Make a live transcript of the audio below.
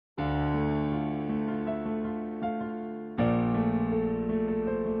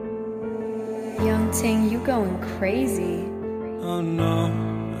Ting, you going crazy. Oh no,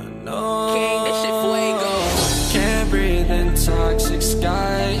 no. King, this shit fuego. Can't breathe in toxic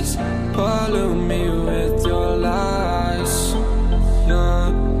skies. Pollute me with your lies.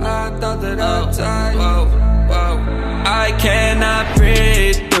 Yeah, I thought that I'd die. I cannot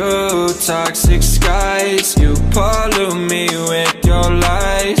breathe through toxic skies. You pollute me with your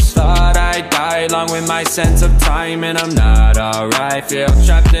lies. Thought I'd die along with my sense of time, and I'm not alright. Feel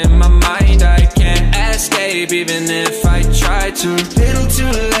trapped in my mind, I can't escape even if I try to. Little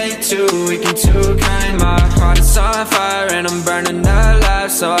too late, too weak and too kind. My heart is on fire and I'm burning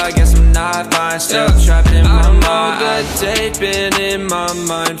alive, so I guess I'm not fine. Still trapped in my mind. I know that they've been in my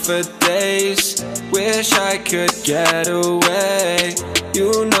mind for days. Wish I could get away.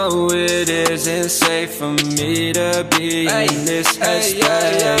 You know it isn't safe for me to be in this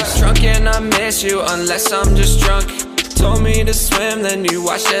headspace. Drunk and I miss you unless I'm just drunk. Told me to swim, then you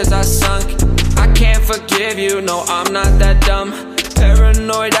watched as I sunk. I can't forgive you, no I'm not that dumb.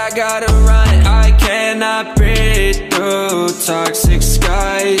 Paranoid, I gotta run. I cannot breathe through toxic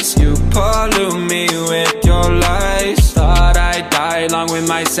skies. You pollute me with your lies. Thought I'd die along with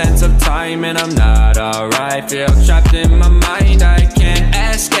my sense of time, and I'm not alright. Feel trapped in my mind, I can't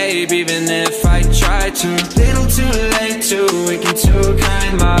escape even if I try to. Little too late, too weak and too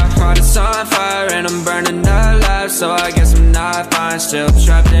kind. My heart is on fire and I'm burning alive, so I guess I'm not fine. Still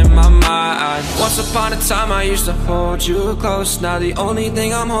trapped in my mind. Once upon a time I used to hold you close. Now the only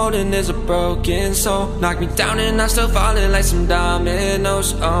thing I'm holding is a broken soul. Knock me down and I'm still falling like some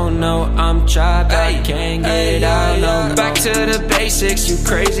dominoes. Oh no, I'm trapped, I can't get out, no. Back to the basics, you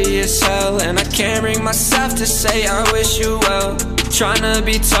crazy as hell, and I can't bring myself to say I wish you well. Tryna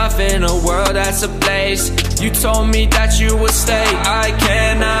be tough in a world that's ablaze. You told me that you would stay. I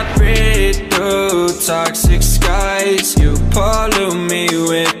cannot breathe through toxic skies. You pollute me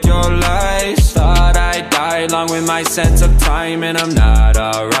with your lies. Thought I'd die along with my sense of time, and I'm not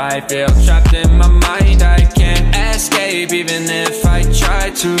alright. Feel trapped in my mind, I can't escape even if I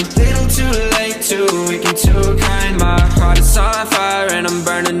try to. Little too late, too weak and too kind. My heart is on fire and I'm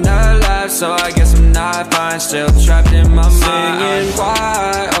burning alive, so I guess I'm not fine. Still trapped in my mind. Singing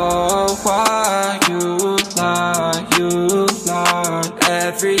why, oh